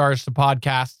Spotify in regards to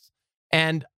podcasts.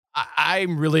 And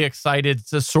I'm really excited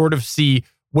to sort of see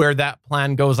where that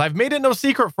plan goes. I've made it no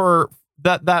secret for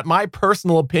that my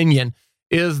personal opinion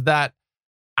is that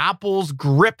Apple's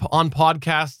grip on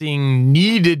podcasting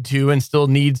needed to and still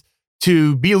needs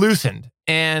to be loosened.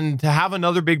 And to have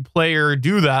another big player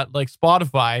do that, like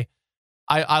Spotify,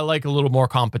 I like a little more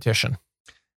competition.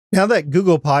 Now that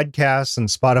Google Podcasts and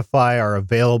Spotify are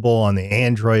available on the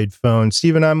Android phone,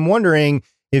 Stephen, I'm wondering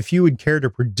if you would care to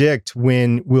predict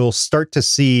when we'll start to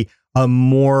see a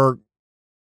more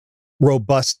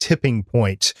robust tipping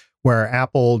point where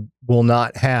Apple will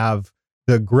not have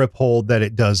the grip hold that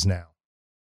it does now.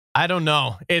 I don't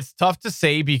know. It's tough to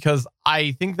say because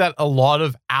I think that a lot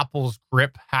of Apple's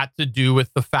grip had to do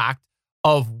with the fact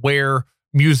of where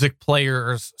music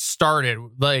players started.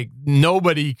 Like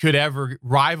nobody could ever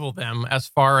rival them as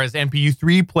far as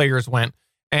MP3 players went.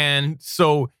 And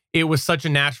so it was such a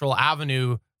natural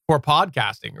avenue for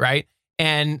podcasting, right?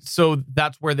 And so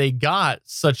that's where they got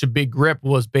such a big grip,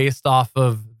 was based off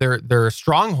of their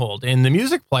stronghold in the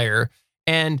music player.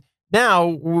 And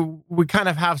now we kind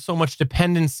of have so much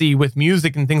dependency with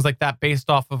music and things like that based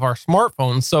off of our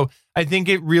smartphones. So I think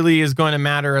it really is going to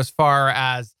matter as far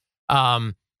as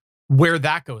where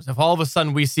that goes. If all of a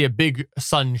sudden we see a big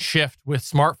sudden shift with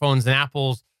smartphones and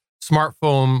Apple's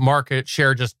smartphone market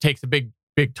share just takes a big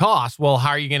toss, well, how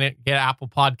are you going to get Apple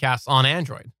Podcasts on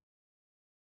Android?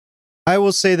 I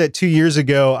will say that 2 years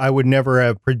ago, I would never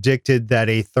have predicted that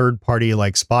a third party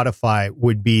like Spotify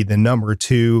would be the number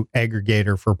 2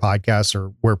 aggregator for podcasts,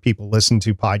 or where people listen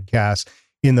to podcasts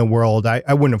in the world. I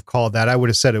wouldn't have called that. I would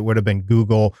have said it would have been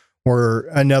Google or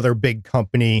another big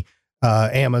company,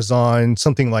 Amazon,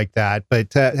 something like that.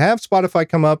 But to have Spotify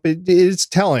come up, it is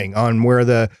telling on where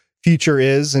the future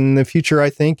is. And the future, I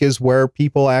think, is where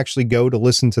people actually go to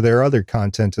listen to their other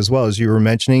content as well. As you were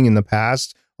mentioning in the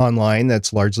past, online,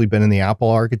 that's largely been in the Apple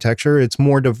architecture. It's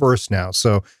more diverse now.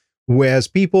 So as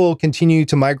people continue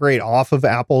to migrate off of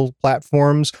Apple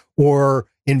platforms or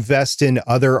invest in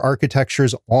other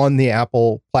architectures on the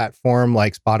Apple platform,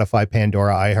 like Spotify,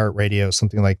 Pandora, iHeartRadio,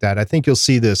 something like that, I think you'll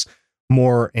see this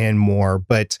more and more.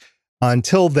 But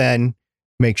until then,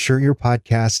 make sure your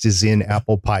podcast is in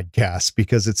Apple Podcasts,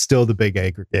 because it's still the big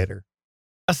aggregator.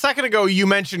 A second ago, you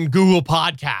mentioned Google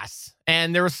Podcasts.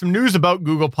 And there was some news about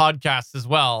Google Podcasts as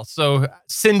well. So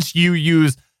since you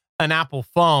use an Apple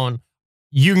phone,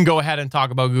 you can go ahead and talk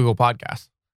about Google Podcasts.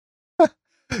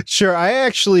 Sure. I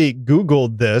actually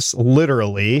Googled this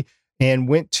literally and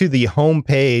went to the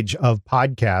homepage of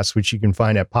podcasts, which you can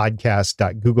find at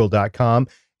podcast.google.com.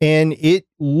 And it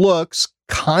looks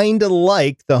kind of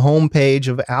like the homepage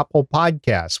of Apple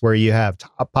Podcasts, where you have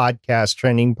top podcasts,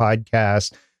 trending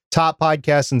podcasts, top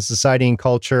podcasts in society and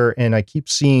culture. And I keep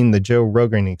seeing the Joe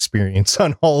Rogan Experience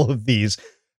on all of these,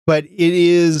 but it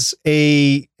is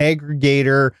a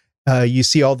aggregator. You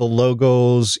see all the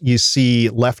logos, you see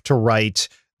left to right,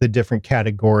 the different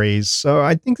categories. So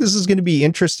I think this is going to be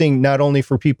interesting, not only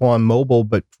for people on mobile,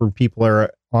 but for people who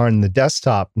are on the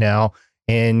desktop now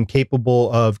and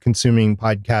capable of consuming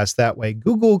podcasts that way.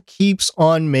 Google keeps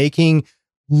on making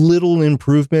little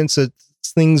improvements as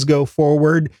things go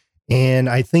forward. And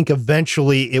I think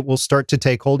eventually it will start to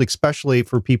take hold, especially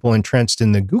for people entrenched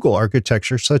in the Google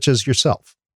architecture, such as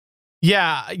yourself.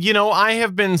 Yeah, I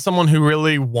have been someone who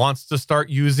really wants to start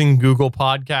using Google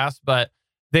Podcasts, but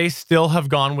they still have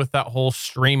gone with that whole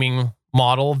streaming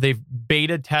model. They've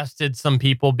beta tested some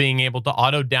people being able to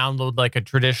auto download like a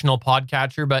traditional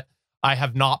podcatcher, but I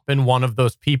have not been one of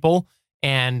those people.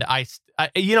 And I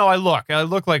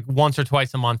look like once or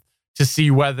twice a month to see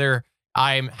whether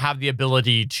I have the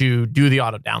ability to do the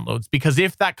auto downloads, because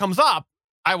if that comes up,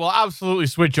 I will absolutely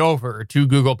switch over to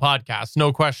Google Podcasts.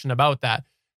 No question about that,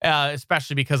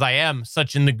 especially because I am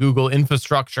such in the Google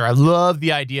infrastructure. I love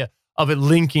the idea of it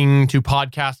linking to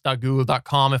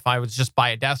podcast.google.com if I was just by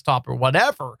a desktop or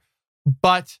whatever,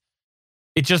 but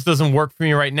it just doesn't work for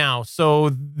me right now.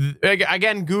 So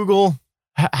again, Google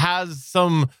has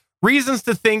some reasons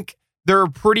to think they're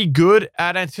pretty good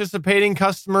at anticipating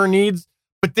customer needs,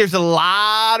 but there's a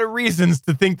lot of reasons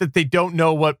to think that they don't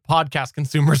know what podcast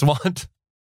consumers want.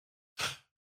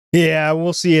 Yeah,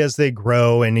 we'll see as they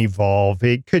grow and evolve.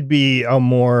 It could be a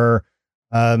more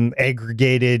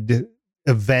aggregated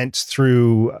event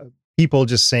through people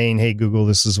just saying, hey, Google,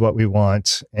 this is what we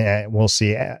want. And we'll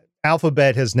see.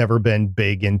 Alphabet has never been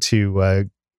big into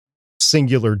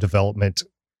singular development.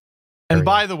 And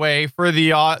by the way, for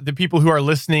the people who are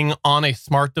listening on a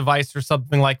smart device or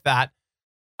something like that,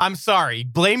 I'm sorry.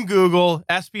 Blame Google.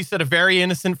 SP said a very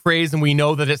innocent phrase, and we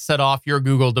know that it set off your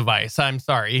Google device. I'm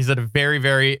sorry. He said a very,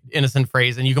 very innocent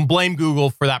phrase, and you can blame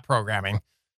Google for that programming.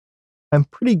 I'm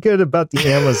pretty good about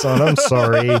the Amazon. I'm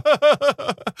sorry.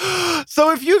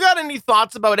 So if you got any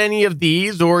thoughts about any of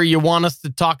these, or you want us to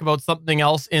talk about something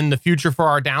else in the future for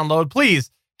our download,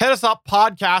 please hit us up,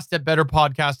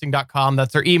 podcast@betterpodcasting.com.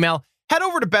 That's our email. head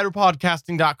over to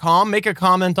betterpodcasting.com, make a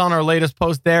comment on our latest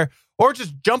post there, or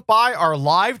just jump by our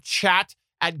live chat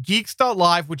at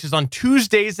geeks.live, which is on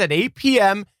Tuesdays at 8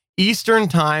 p.m. Eastern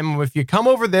time. If you come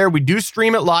over there, we do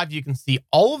stream it live. You can see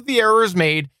all of the errors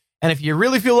made. And if you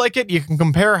really feel like it, you can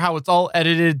compare how it's all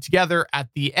edited together at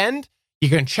the end. You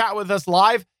can chat with us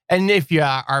live. And if you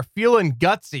are feeling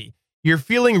gutsy, you're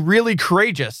feeling really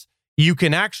courageous, you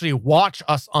can actually watch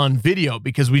us on video,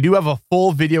 because we do have a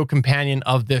full video companion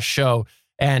of this show.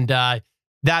 And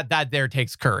that there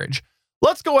takes courage.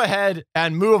 Let's go ahead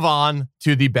and move on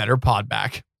to the Better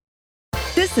Podback.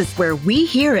 This is where we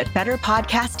here at Better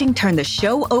Podcasting turn the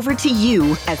show over to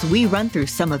you as we run through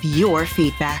some of your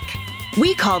feedback.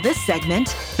 We call this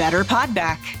segment Better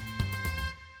Podback.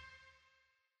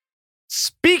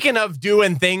 Speaking of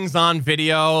doing things on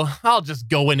video, I'll just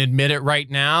go and admit it right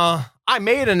now. I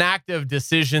made an active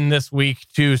decision this week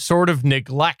to sort of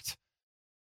neglect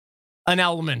an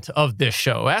element of this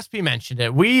show. SP mentioned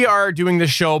it. We are doing the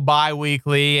show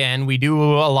bi-weekly, and we do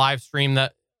a live stream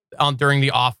that during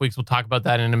the off weeks. We'll talk about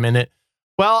that in a minute.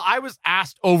 Well, I was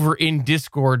asked over in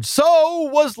Discord, so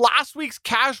was last week's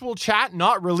casual chat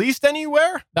not released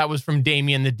anywhere? That was from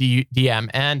Damien, the DM.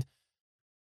 And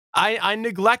I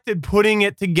neglected putting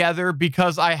it together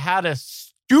because I had a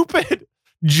stupid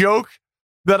joke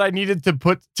that I needed to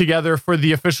put together for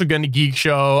the Official Gonna Geek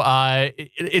show.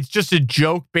 It's just a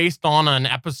joke based on an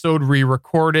episode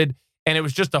re-recorded, and it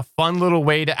was just a fun little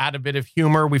way to add a bit of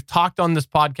humor. We've talked on this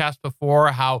podcast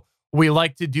before how we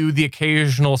like to do the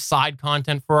occasional side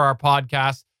content for our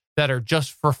podcasts that are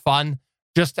just for fun,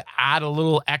 just to add a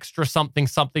little extra something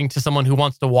to someone who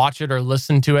wants to watch it or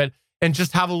listen to it, and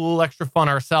just have a little extra fun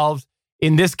ourselves.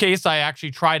 In this case, I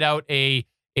actually tried out a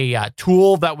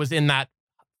tool that was in that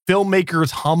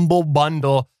Filmmakers Humble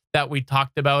bundle that we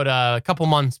talked about a couple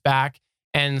months back.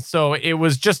 And so it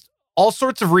was just all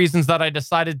sorts of reasons that I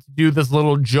decided to do this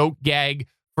little joke gag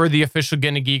for the Official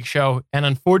Gonna Geek show. And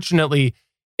unfortunately,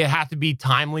 it had to be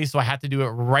timely, so I had to do it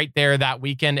right there that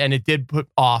weekend, and it did put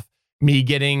off me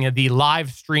getting the live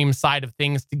stream side of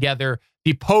things together,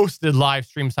 the posted live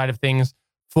stream side of things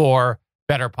for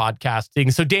Better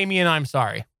Podcasting. So, Damien, I'm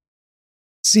sorry.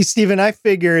 See, Stephen, I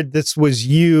figured this was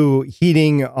you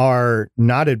heeding our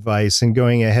not advice and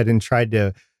going ahead and tried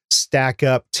to stack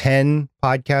up 10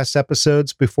 podcast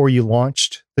episodes before you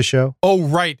launched the show. Oh,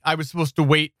 right. I was supposed to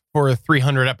wait for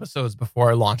 300 episodes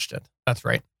before I launched it. That's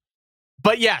right.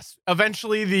 But yes,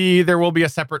 eventually there will be a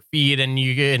separate feed, and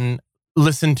you can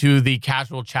listen to the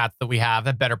casual chats that we have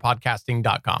at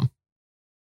betterpodcasting.com.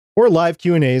 Or live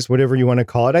Q&As, whatever you want to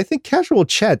call it. I think casual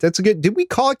chat, that's a good... Did we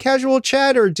call it casual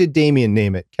chat, or did Damien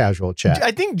name it casual chat?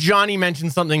 I think Johnny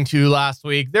mentioned something too last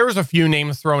week. There was a few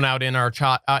names thrown out in our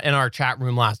chat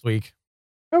room last week.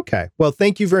 Okay. Well,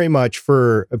 thank you very much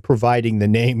for providing the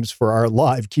names for our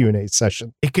live Q&A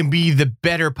session. It can be the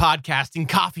Better Podcasting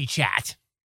coffee chat.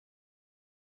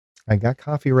 I got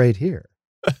coffee right here.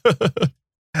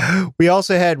 We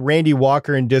also had Randy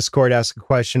Walker in Discord ask a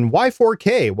question. Why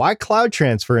 4K? Why cloud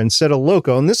transfer instead of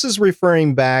local? And this is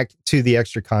referring back to the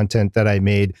extra content that I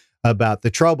made about the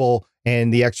trouble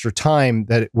and the extra time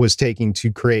that it was taking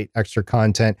to create extra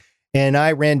content. And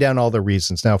I ran down all the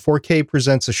reasons. Now, 4K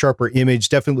presents a sharper image,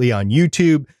 definitely on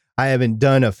YouTube. I haven't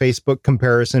done a Facebook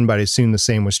comparison, but I assume the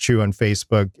same was true on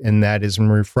Facebook. And that is in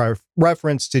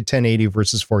reference to 1080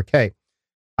 versus 4K.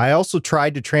 I also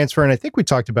tried to transfer, and I think we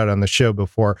talked about it on the show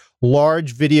before,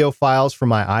 large video files from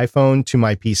my iPhone to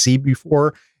my PC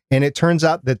before. And it turns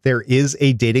out that there is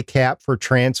a data cap for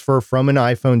transfer from an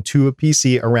iPhone to a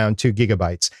PC around 2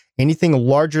 gigabytes. Anything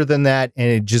larger than that, and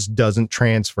it just doesn't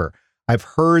transfer. I've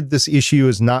heard this issue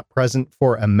is not present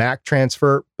for a Mac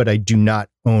transfer, but I do not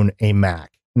own a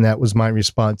Mac. And that was my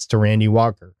response to Randy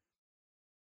Walker.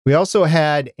 We also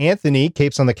had Anthony,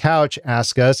 Capes on the Couch,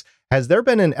 ask us, has there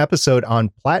been an episode on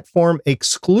platform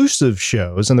exclusive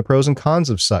shows and the pros and cons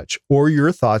of such, or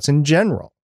your thoughts in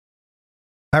general?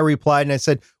 I replied and I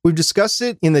said, we've discussed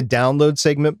it in the download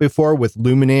segment before with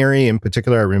Luminary. In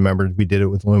particular, I remembered we did it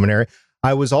with Luminary.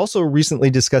 I was also recently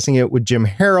discussing it with Jim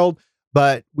Harold,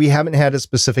 but we haven't had a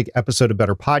specific episode of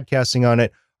Better Podcasting on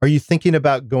it. Are you thinking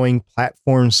about going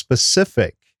platform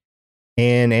specific?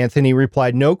 And Anthony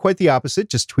replied, no, quite the opposite.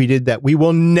 Just tweeted that we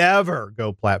will never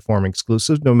go platform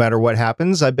exclusive, no matter what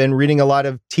happens. I've been reading a lot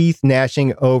of teeth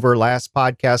gnashing over last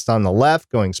podcast on the left,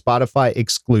 going Spotify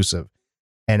exclusive,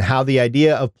 and how the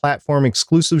idea of platform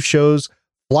exclusive shows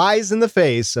flies in the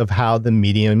face of how the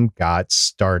medium got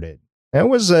started. That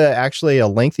was actually a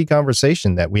lengthy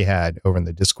conversation that we had over in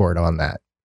the Discord on that.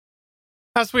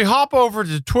 As we hop over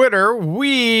to Twitter,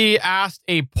 we asked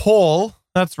a poll.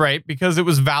 That's right, because it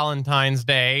was Valentine's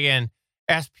Day, and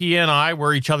SP and I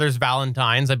were each other's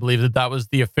Valentines. I believe that was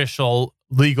the official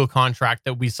legal contract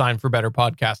that we signed for Better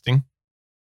Podcasting.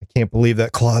 I can't believe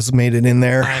that clause made it in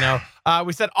there. I know.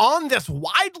 We said, on this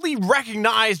widely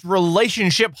recognized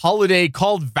relationship holiday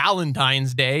called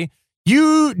Valentine's Day,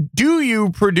 you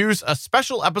produce a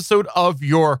special episode of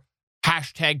your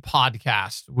hashtag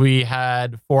podcast? We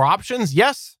had 4 options.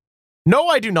 Yes. No,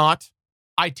 I do not.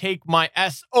 I take my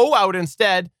SO out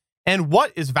instead. And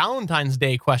what is Valentine's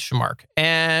Day ?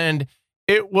 And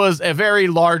it was a very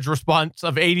large response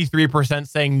of 83%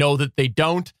 saying no, that they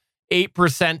don't.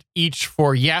 8% each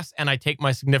for yes, and I take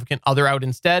my significant other out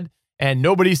instead. And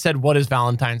nobody said, what is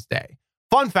Valentine's Day?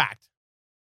 Fun fact.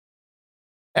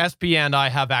 SP and I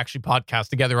have actually podcast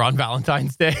together on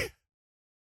Valentine's Day.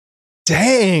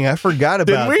 Dang, I forgot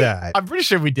about that. I'm pretty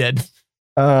sure we did.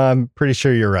 I'm pretty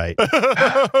sure you're right.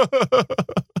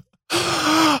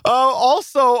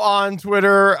 Also on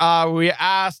Twitter, we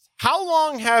asked, how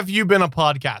long have you been a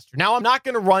podcaster? Now, I'm not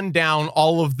going to run down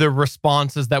all of the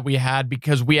responses that we had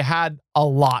because we had a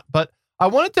lot, but I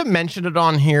wanted to mention it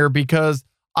on here because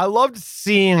I loved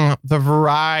seeing the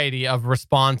variety of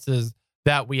responses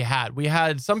that we had. We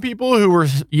had some people who were,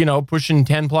 pushing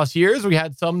 10 plus years. We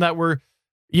had some that were,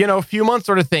 a few months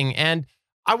sort of thing. And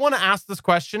I want to ask this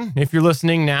question. If you're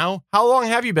listening now, how long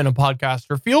have you been a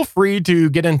podcaster? Feel free to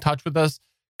get in touch with us.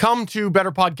 Come to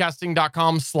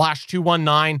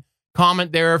betterpodcasting.com/219.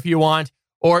 Comment there if you want,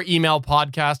 or email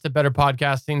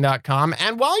podcast@betterpodcasting.com.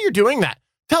 And while you're doing that,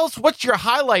 tell us what's your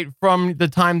highlight from the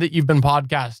time that you've been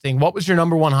podcasting. What was your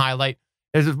number one highlight?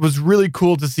 It was really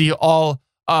cool to see all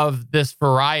of this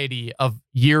variety of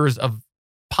years of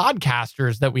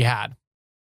podcasters that we had.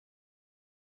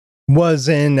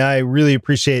 And I really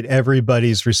appreciate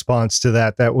everybody's response to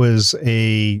that. That was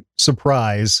a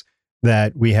surprise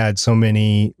that we had so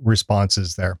many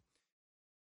responses there.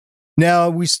 Now,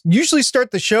 we usually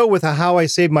start the show with a How I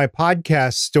Saved My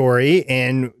Podcast story,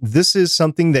 and this is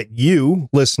something that you,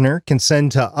 listener, can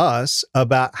send to us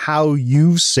about how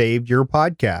you saved your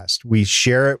podcast. We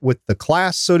share it with the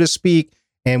class, so to speak,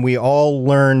 and we all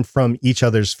learn from each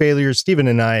other's failures. Stephen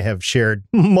and I have shared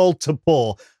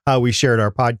multiple how we shared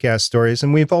our podcast stories,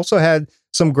 and we've also had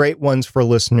some great ones for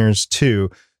listeners too.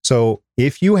 So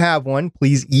if you have one,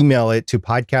 please email it to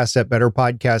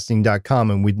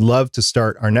podcast@betterpodcasting.com, and we'd love to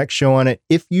start our next show on it.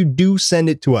 If you do send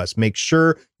it to us, make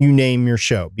sure you name your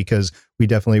show, because we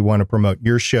definitely want to promote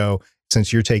your show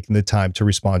since you're taking the time to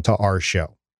respond to our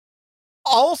show.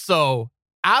 Also,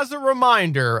 as a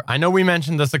reminder, I know we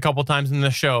mentioned this a couple times in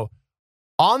the show,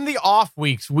 on the off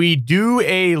weeks, we do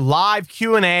a live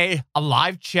Q&A, a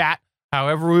live chat,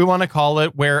 however we want to call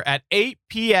it, where at 8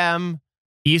 p.m.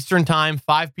 Eastern Time,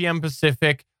 5 p.m.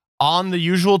 Pacific, on the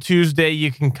usual Tuesday,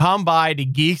 you can come by to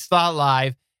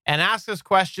Geeks.live and ask us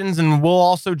questions, and we'll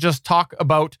also just talk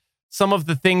about some of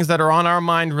the things that are on our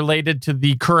mind related to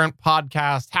the current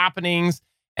podcast happenings.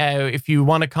 If you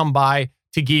want to come by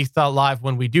to Geeks.live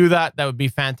when we do that, that would be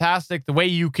fantastic. The way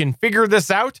you can figure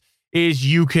this out is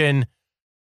you can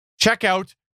check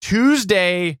out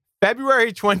Tuesday,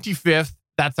 February 25th.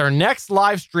 That's our next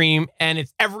live stream, and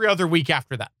it's every other week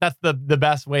after that. That's the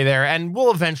best way there. And we'll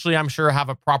eventually, I'm sure, have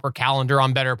a proper calendar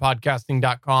on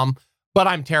betterpodcasting.com, but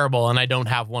I'm terrible and I don't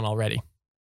have one already.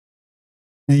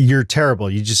 You're terrible.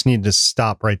 You just need to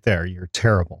stop right there. You're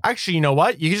terrible. Actually, you know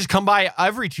what? You can just come by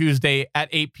every Tuesday at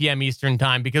 8 p.m. Eastern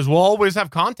Time, because we'll always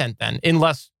have content then,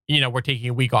 unless, we're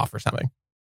taking a week off or something.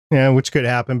 Yeah, which could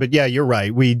happen. But yeah, you're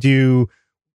right. We do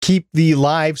keep the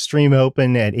live stream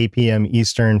open at 8 p.m.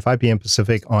 Eastern, 5 p.m.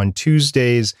 Pacific on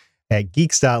Tuesdays at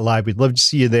Geeks.live. We'd love to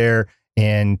see you there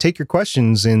and take your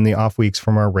questions in the off weeks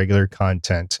from our regular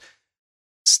content.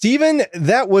 Stephen,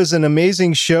 that was an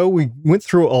amazing show. We went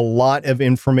through a lot of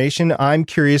information. I'm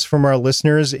curious from our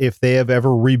listeners if they have ever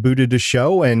rebooted a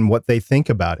show and what they think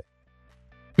about it.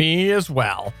 Me as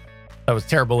well. That was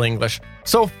terrible English.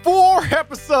 So for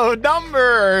episode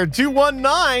number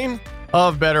 219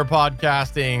 of Better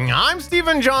Podcasting, I'm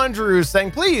Stephen John Drew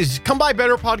saying, please come by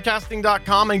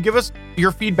betterpodcasting.com and give us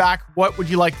your feedback. What would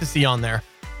you like to see on there?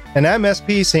 And I'm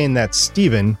SP saying that's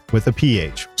Stephen with a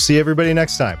PH. See everybody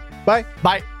next time. Bye.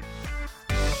 Bye.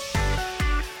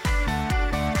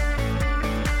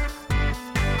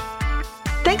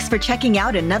 Thanks for checking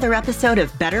out another episode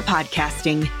of Better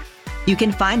Podcasting. You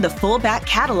can find the full back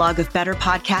catalog of Better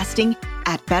Podcasting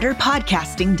at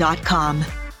betterpodcasting.com.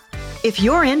 If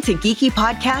you're into geeky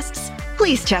podcasts,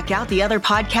 please check out the other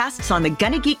podcasts on the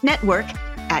Gonna Geek Network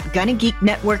at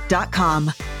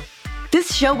GonnaGeekNetwork.com.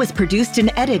 This show was produced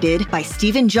and edited by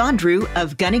Stephen John Drew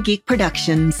of Gonna Geek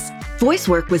Productions. Voice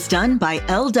work was done by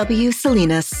L.W.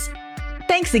 Salinas.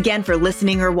 Thanks again for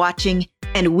listening or watching.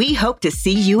 And we hope to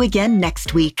see you again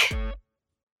next week.